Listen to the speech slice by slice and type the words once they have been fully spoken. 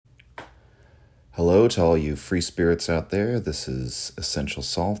Hello to all you free spirits out there. This is Essential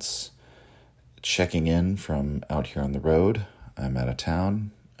Salts checking in from out here on the road. I'm out of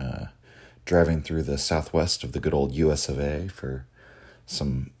town, driving through the southwest of the good old US of A for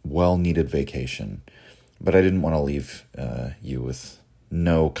some well-needed vacation. But I didn't want to leave you with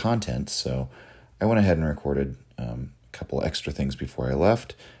no content, so I went ahead and recorded a couple extra things before I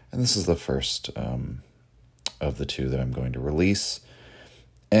left, and this is the first of the two that I'm going to release.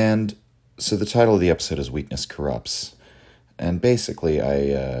 And so the title of the episode is Weakness Corrupts. And basically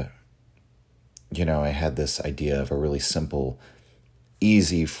I had this idea of a really simple,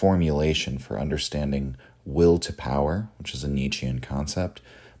 easy formulation for understanding will to power, which is a Nietzschean concept,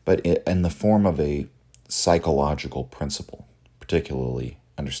 but in the form of a psychological principle, particularly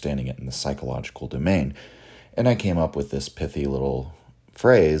understanding it in the psychological domain. And I came up with this pithy little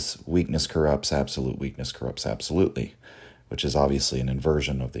phrase, weakness corrupts absolute, weakness corrupts absolutely, which is obviously an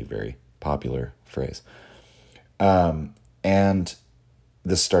inversion of the very popular phrase. And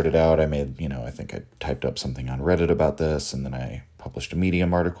this started out, I think I typed up something on Reddit about this, and then I published a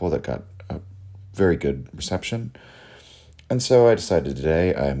Medium article that got a very good reception. And so I decided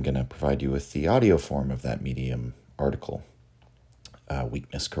today I'm going to provide you with the audio form of that Medium article,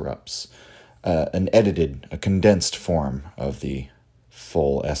 Weakness Corrupts, a condensed form of the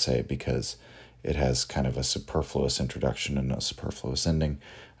full essay, because it has kind of a superfluous introduction and a superfluous ending,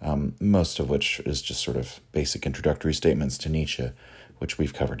 most of which is just sort of basic introductory statements to Nietzsche, which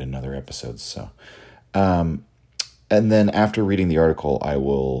we've covered in other episodes. So, and then after reading the article, I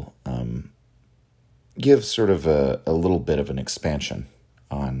will give sort of a little bit of an expansion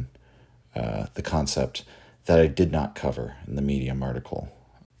on the concept that I did not cover in the Medium article.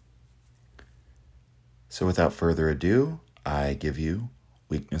 So without further ado, I give you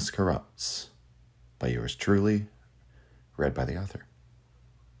Weakness Corrupts, by yours truly, read by the author.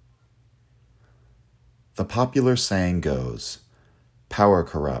 The popular saying goes, power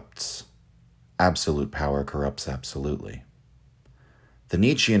corrupts. Absolute power corrupts absolutely. The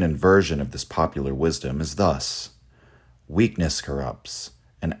Nietzschean inversion of this popular wisdom is thus: weakness corrupts,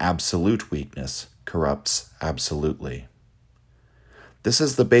 and absolute weakness corrupts absolutely. This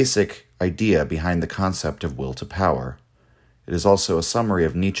is the basic idea behind the concept of will to power. It is also a summary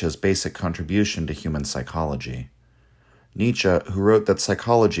of Nietzsche's basic contribution to human psychology. Nietzsche, who wrote that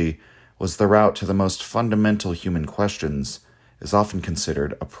psychology was the route to the most fundamental human questions, is often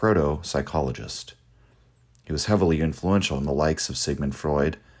considered a proto-psychologist. He was heavily influential in the likes of Sigmund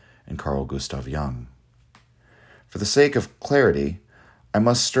Freud and Carl Gustav Jung. For the sake of clarity, I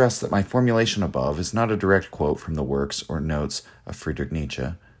must stress that my formulation above is not a direct quote from the works or notes of Friedrich Nietzsche.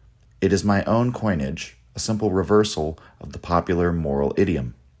 It is my own coinage, a simple reversal of the popular moral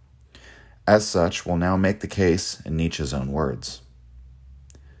idiom. As such, we'll now make the case in Nietzsche's own words.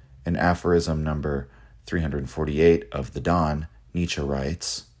 In aphorism number 348 of The Dawn, Nietzsche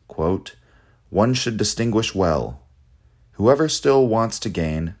writes, quote, "One should distinguish well. Whoever still wants to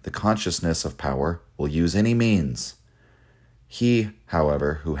gain the consciousness of power will use any means. He,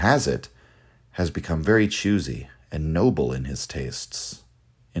 however, who has it, has become very choosy and noble in his tastes."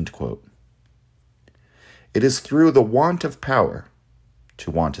 End quote. It is through the want of power, to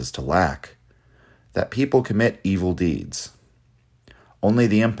want is to lack, that people commit evil deeds. Only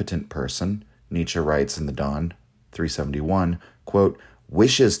the impotent person, Nietzsche writes in The Dawn, 371, quote,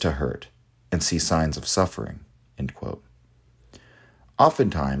 "wishes to hurt and see signs of suffering," end quote.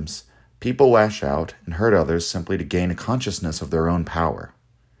 Oftentimes, people lash out and hurt others simply to gain a consciousness of their own power.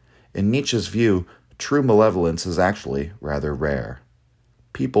 In Nietzsche's view, true malevolence is actually rather rare.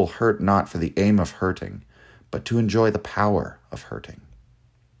 People hurt not for the aim of hurting, but to enjoy the power of hurting.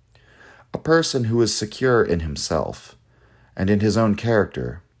 A person who is secure in himself and in his own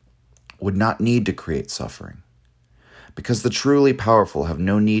character would not need to create suffering, because the truly powerful have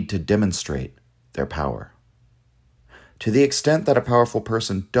no need to demonstrate their power. To the extent that a powerful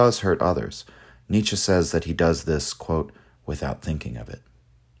person does hurt others, Nietzsche says that he does this, quote, "without thinking of it,"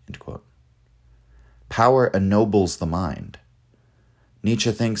 end quote. Power ennobles the mind.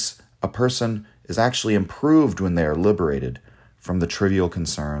 Nietzsche thinks a person is actually improved when they are liberated from the trivial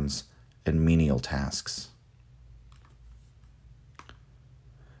concerns and menial tasks.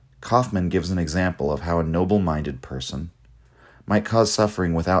 Kaufmann gives an example of how a noble-minded person might cause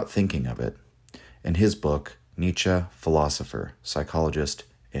suffering without thinking of it in his book, Nietzsche, Philosopher, Psychologist,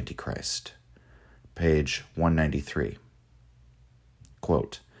 Antichrist, page 193.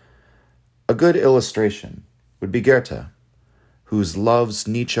 Quote, "A good illustration would be Goethe, whose loves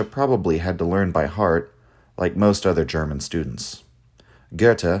Nietzsche probably had to learn by heart, like most other German students.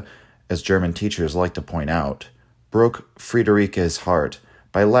 Goethe, as German teachers like to point out, broke Friederike's heart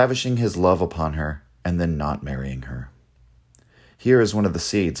by lavishing his love upon her and then not marrying her. Here is one of the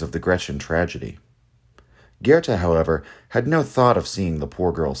seeds of the Gretchen tragedy. Goethe, however, had no thought of seeing the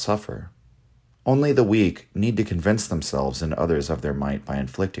poor girl suffer. Only the weak need to convince themselves and others of their might by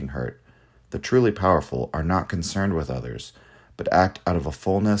inflicting hurt. The truly powerful are not concerned with others, but act out of a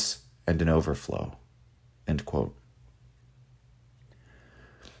fullness and an overflow. End quote.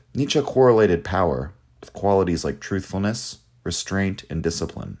 Nietzsche correlated power with qualities like truthfulness, restraint, and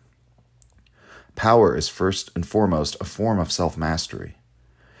discipline. Power is first and foremost a form of self-mastery,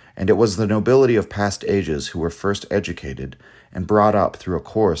 and it was the nobility of past ages who were first educated and brought up through a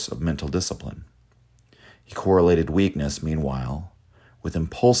course of mental discipline. He correlated weakness, meanwhile, with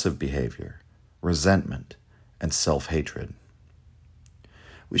impulsive behavior, resentment, and self-hatred.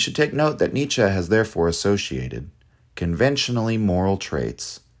 We should take note that Nietzsche has therefore associated conventionally moral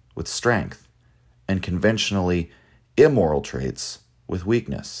traits with strength and conventionally immoral traits with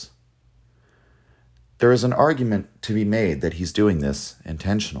weakness. There is an argument to be made that he's doing this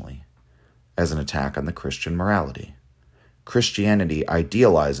intentionally, as an attack on the Christian morality. Christianity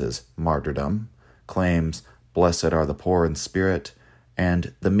idealizes martyrdom, claims, "Blessed are the poor in spirit,"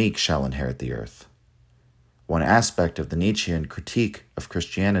 and "the meek shall inherit the earth." One aspect of the Nietzschean critique of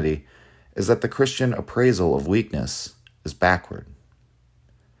Christianity is that the Christian appraisal of weakness is backward.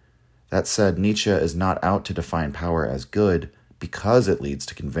 That said, Nietzsche is not out to define power as good because it leads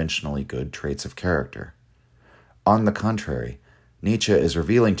to conventionally good traits of character. On the contrary, Nietzsche is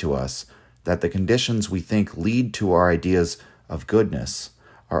revealing to us that the conditions we think lead to our ideas of goodness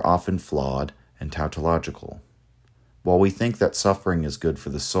are often flawed and tautological. While we think that suffering is good for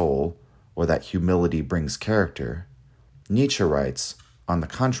the soul, or that humility brings character, Nietzsche writes, on the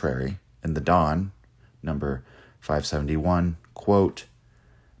contrary, in The Dawn, number 571, quote,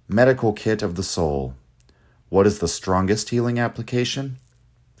 "Medical kit of the soul. What is the strongest healing application?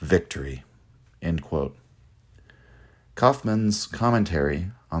 Victory." End quote. Kaufman's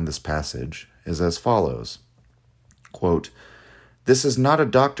commentary on this passage is as follows, quote, "This is not a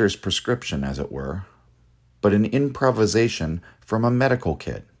doctor's prescription, as it were, but an improvisation from a medical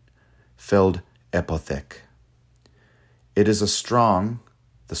kit, filled apotheke. It is the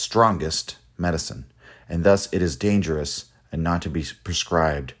strongest medicine, and thus it is dangerous and not to be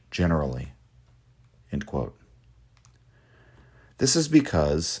prescribed generally." End quote. This is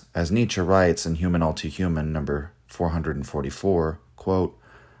because, as Nietzsche writes in Human All Too Human, number 444, quote,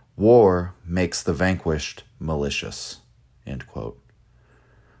 "War makes the vanquished malicious." End quote.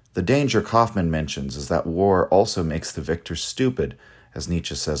 The danger Kaufman mentions is that war also makes the victor stupid, as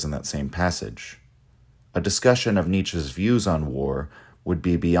Nietzsche says in that same passage. A discussion of Nietzsche's views on war would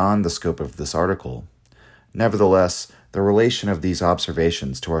be beyond the scope of this article. Nevertheless, the relation of these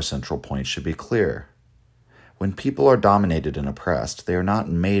observations to our central point should be clear. When people are dominated and oppressed, they are not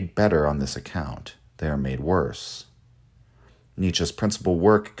made better on this account. They are made worse. Nietzsche's principal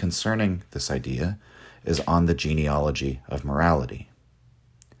work concerning this idea is On the Genealogy of Morality.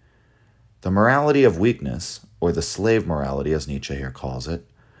 The morality of weakness, or the slave morality as Nietzsche here calls it,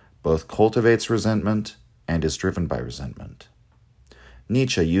 both cultivates resentment and is driven by resentment.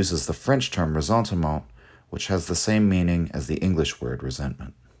 Nietzsche uses the French term ressentiment, which has the same meaning as the English word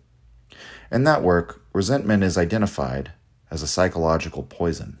resentment. In that work, resentment is identified as a psychological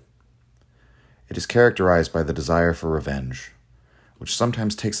poison. It is characterized by the desire for revenge, which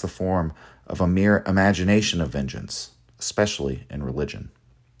sometimes takes the form of a mere imagination of vengeance, especially in religion.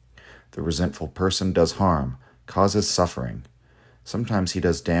 The resentful person does harm, causes suffering. Sometimes he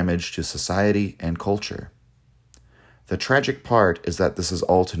does damage to society and culture. The tragic part is that this is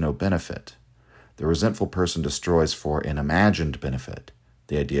all to no benefit. The resentful person destroys for an imagined benefit,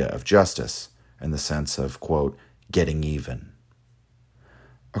 the idea of justice, in the sense of, quote, getting even.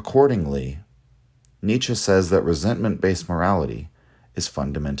 Accordingly, Nietzsche says that resentment-based morality is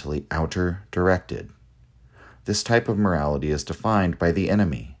fundamentally outer-directed. This type of morality is defined by the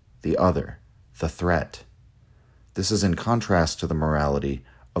enemy, the other, the threat. This is in contrast to the morality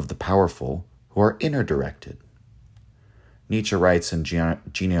of the powerful who are inner-directed. Nietzsche writes in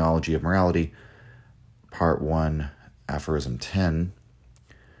Genealogy of Morality, Part 1, Aphorism 10,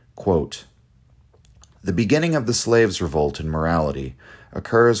 quote, "The beginning of the slave's revolt in morality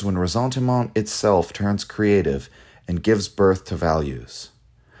occurs when ressentiment itself turns creative and gives birth to values.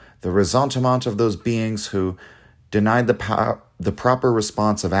 The ressentiment of those beings who, denied the proper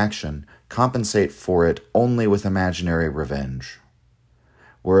response of action, compensate for it only with imaginary revenge.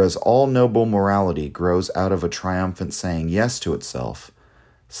 Whereas all noble morality grows out of a triumphant saying yes to itself,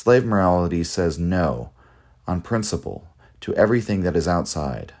 slave morality says no, on principle, to everything that is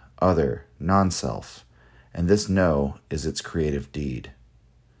outside, other, non-self, and this no is its creative deed."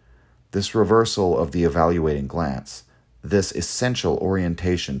 This reversal of the evaluating glance, this essential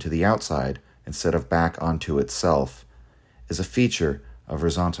orientation to the outside instead of back onto itself, is a feature of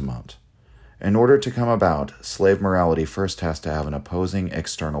ressentiment. In order to come about, slave morality first has to have an opposing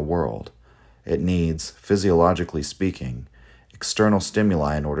external world. It needs, physiologically speaking, external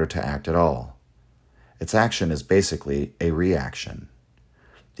stimuli in order to act at all. Its action is basically a reaction.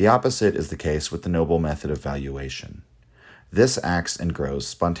 The opposite is the case with the noble method of valuation. This acts and grows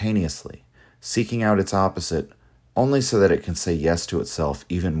spontaneously, seeking out its opposite only so that it can say yes to itself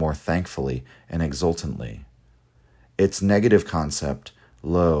even more thankfully and exultantly. Its negative concept,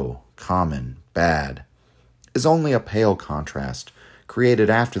 low, common, bad, is only a pale contrast created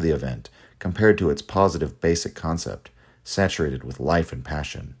after the event compared to its positive basic concept, saturated with life and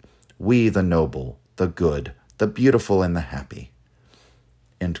passion. We, the noble, the good, the beautiful, and the happy.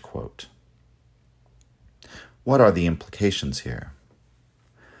 End quote. What are the implications here?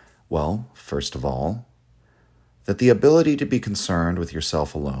 Well, first of all, that the ability to be concerned with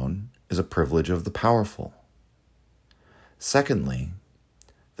yourself alone is a privilege of the powerful. Secondly,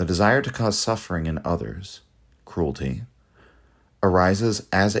 the desire to cause suffering in others, cruelty, arises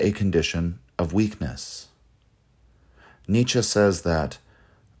as a condition of weakness. Nietzsche says that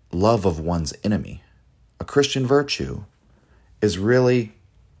love of one's enemy, a Christian virtue, is really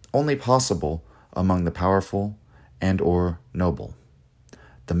only possible among the powerful and or noble.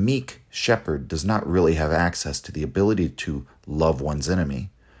 The meek shepherd does not really have access to the ability to love one's enemy.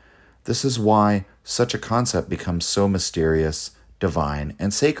 This is why such a concept becomes so mysterious, divine,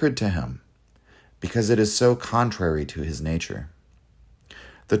 and sacred to him, because it is so contrary to his nature.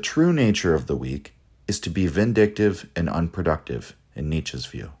 The true nature of the weak is to be vindictive and unproductive, in Nietzsche's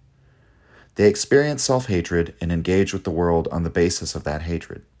view. They experience self-hatred and engage with the world on the basis of that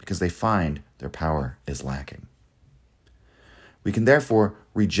hatred, because they find their power is lacking. We can therefore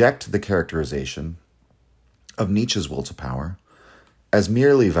reject the characterization of Nietzsche's will to power as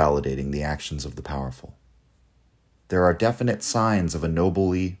merely validating the actions of the powerful. There are definite signs of a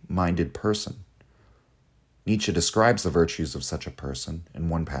nobly minded person. Nietzsche describes the virtues of such a person in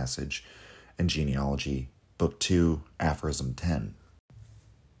one passage in Genealogy, Book 2, Aphorism 10.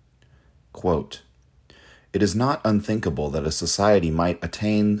 Quote, "It is not unthinkable that a society might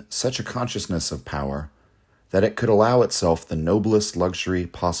attain such a consciousness of power that it could allow itself the noblest luxury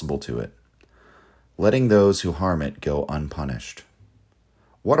possible to it, letting those who harm it go unpunished.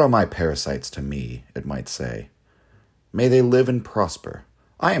 What are my parasites to me, it might say. May they live and prosper.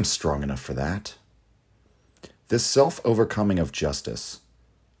 I am strong enough for that." This self-overcoming of justice,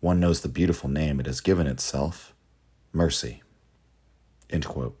 one knows the beautiful name it has given itself, mercy. End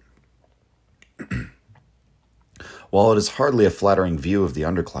quote. While it is hardly a flattering view of the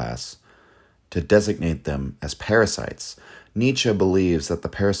underclass to designate them as parasites, Nietzsche believes that the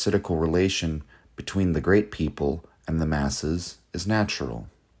parasitical relation between the great people and the masses is natural.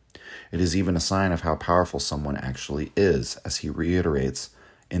 It is even a sign of how powerful someone actually is, as he reiterates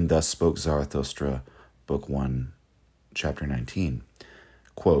in Thus Spoke Zarathustra, Book 1, Chapter 19.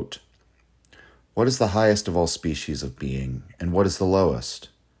 Quote, "What is the highest of all species of being, and what is the lowest?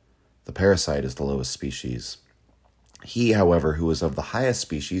 The parasite is the lowest species. He, however, who is of the highest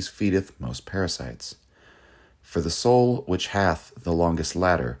species feedeth most parasites. For the soul which hath the longest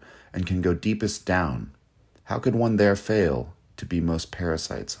ladder, and can go deepest down, how could one there fail to be most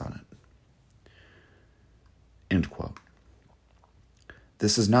parasites on it?" End quote.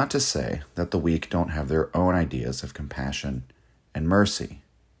 This is not to say that the weak don't have their own ideas of compassion and mercy,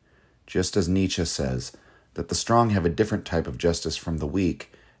 just as Nietzsche says that the strong have a different type of justice from the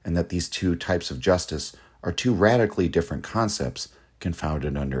weak, and that these two types of justice are two radically different concepts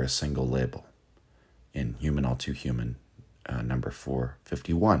confounded under a single label. In Human All Too Human, number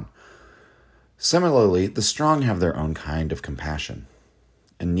 451. Similarly, the strong have their own kind of compassion.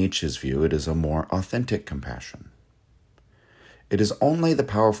 In Nietzsche's view, it is a more authentic compassion. It is only the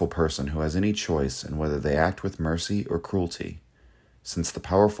powerful person who has any choice in whether they act with mercy or cruelty, since the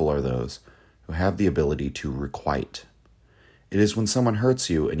powerful are those who have the ability to requite. It is when someone hurts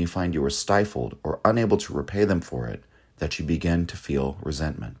you and you find you are stifled or unable to repay them for it that you begin to feel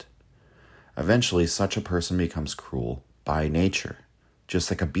resentment. Eventually, such a person becomes cruel by nature, just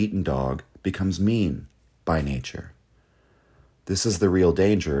like a beaten dog becomes mean by nature. This is the real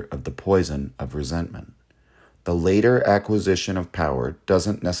danger of the poison of resentment. The later acquisition of power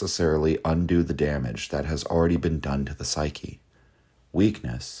doesn't necessarily undo the damage that has already been done to the psyche.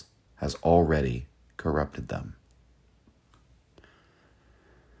 Weakness has already corrupted them.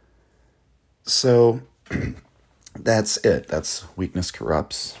 So that's it. That's Weakness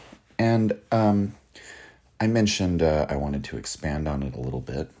Corrupts. And I mentioned I wanted to expand on it a little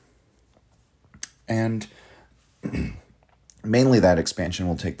bit. And mainly that expansion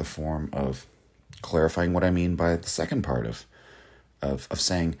will take the form of clarifying what I mean by the second part of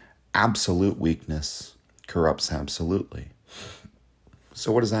saying absolute weakness corrupts absolutely.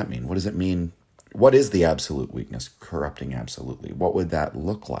 So what does that mean? What does it mean? What is the absolute weakness corrupting absolutely? What would that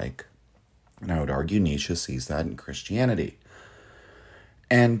look like? And I would argue Nietzsche sees that in Christianity.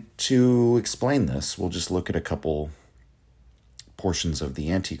 And to explain this, we'll just look at a couple portions of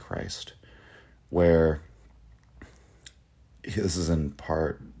the Antichrist, where this is in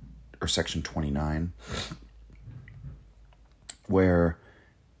part, or section 29, where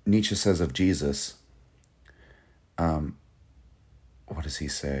Nietzsche says of Jesus, what does he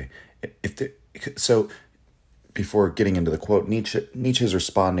say? So before getting into the quote, Nietzsche is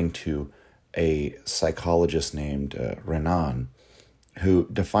responding to a psychologist named Renan, who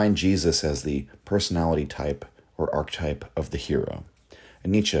defined Jesus as the personality type or archetype of the hero.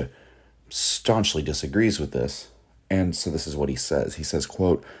 And Nietzsche staunchly disagrees with this. And so this is what he says. He says,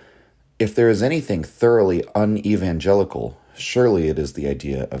 quote, "If there is anything thoroughly unevangelical, surely it is the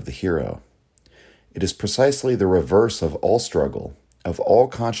idea of the hero. It is precisely the reverse of all struggle, of all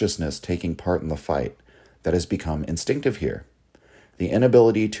consciousness taking part in the fight, that has become instinctive here. The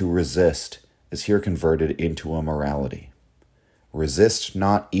inability to resist is here converted into a morality. Resist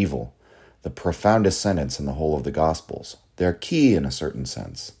not evil, the profoundest sentence in the whole of the Gospels, their key in a certain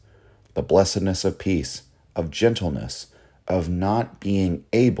sense. The blessedness of peace, of gentleness, of not being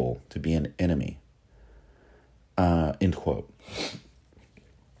able to be an enemy." End quote.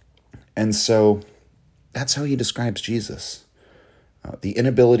 And so that's how he describes Jesus. The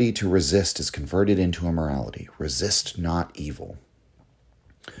inability to resist is converted into a morality. Resist not evil.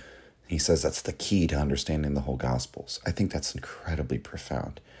 He says that's the key to understanding the whole Gospels. I think that's incredibly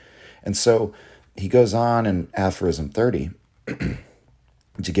profound. And so he goes on in aphorism 30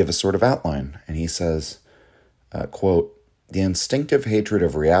 to give a sort of outline. And he says, quote, "The instinctive hatred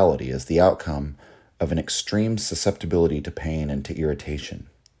of reality is the outcome of an extreme susceptibility to pain and to irritation,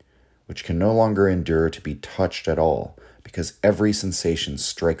 which can no longer endure to be touched at all, because every sensation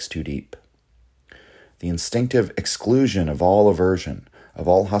strikes too deep. The instinctive exclusion of all aversion, of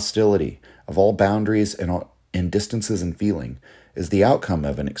all hostility, of all boundaries and distances in feeling, is the outcome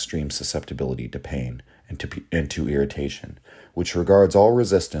of an extreme susceptibility to pain and to irritation, which regards all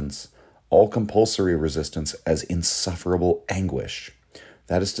resistance, all compulsory resistance, as insufferable anguish,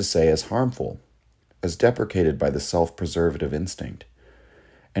 that is to say, as harmful, as deprecated by the self-preservative instinct,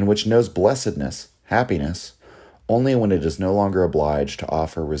 and which knows blessedness, happiness, only when it is no longer obliged to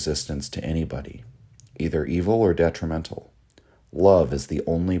offer resistance to anybody, either evil or detrimental. Love is the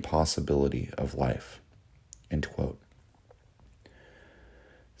only possibility of life." End quote.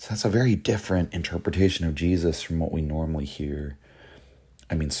 So that's a very different interpretation of Jesus from what we normally hear.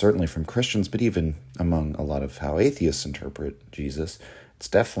 I mean, certainly from Christians, but even among a lot of how atheists interpret Jesus. It's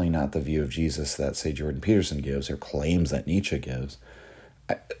definitely not the view of Jesus that, say, Jordan Peterson gives or claims that Nietzsche gives.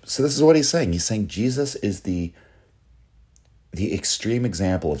 So this is what he's saying. He's saying Jesus is the extreme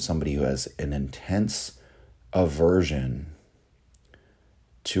example of somebody who has an intense aversion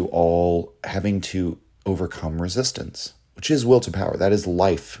to all having to overcome resistance, which is will to power. That is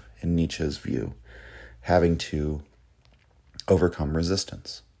life in Nietzsche's view, having to overcome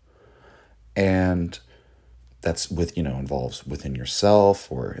resistance. And that's involves within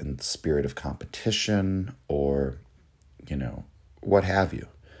yourself or in the spirit of competition or, what have you.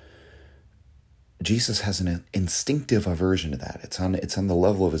 Jesus has an instinctive aversion to that. It's on the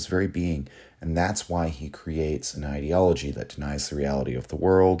level of his very being, and that's why he creates an ideology that denies the reality of the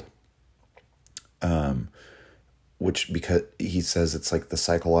world, because he says it's like the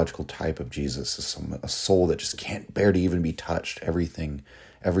psychological type of Jesus is a soul that just can't bear to even be touched.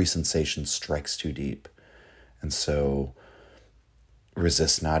 Every sensation strikes too deep, and so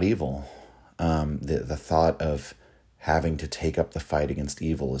resist not evil. The thought of having to take up the fight against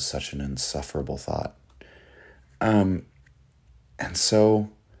evil is such an insufferable thought. And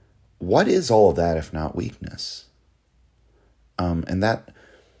so what is all of that if not weakness? And that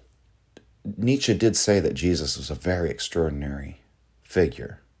Nietzsche did say that Jesus was a very extraordinary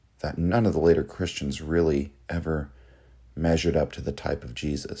figure, that none of the later Christians really ever measured up to the type of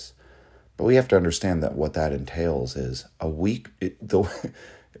Jesus. But we have to understand that what that entails is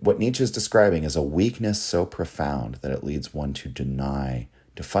what Nietzsche is describing is a weakness so profound that it leads one to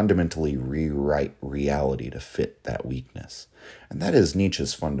fundamentally rewrite reality to fit that weakness. And that is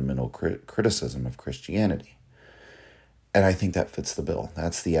Nietzsche's fundamental criticism of Christianity. And I think that fits the bill.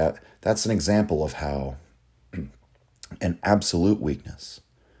 That's an example of how an absolute weakness,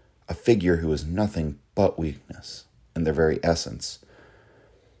 a figure who is nothing but weakness in their very essence,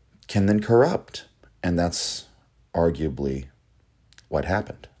 can then corrupt And that's arguably what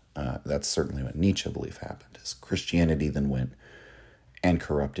happened. That's certainly what Nietzsche believed happened, is Christianity then went and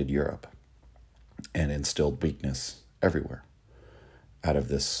corrupted Europe and instilled weakness everywhere out of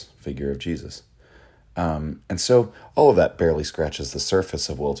this figure of Jesus. And so all of that barely scratches the surface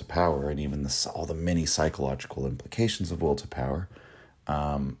of will to power, and even all the many psychological implications of will to power.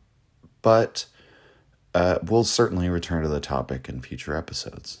 But we'll certainly return to the topic in future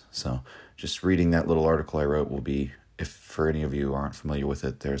episodes. So just reading that little article I wrote will be, if for any of you aren't familiar with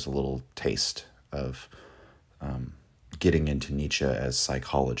it, there's a little taste of getting into Nietzsche as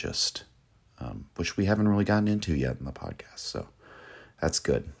psychologist, which we haven't really gotten into yet in the podcast. So that's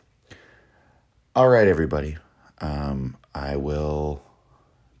good. All right, everybody. I will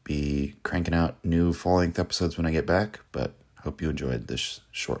be cranking out new full-length episodes when I get back, but hope you enjoyed this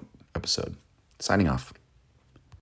short episode. Signing off.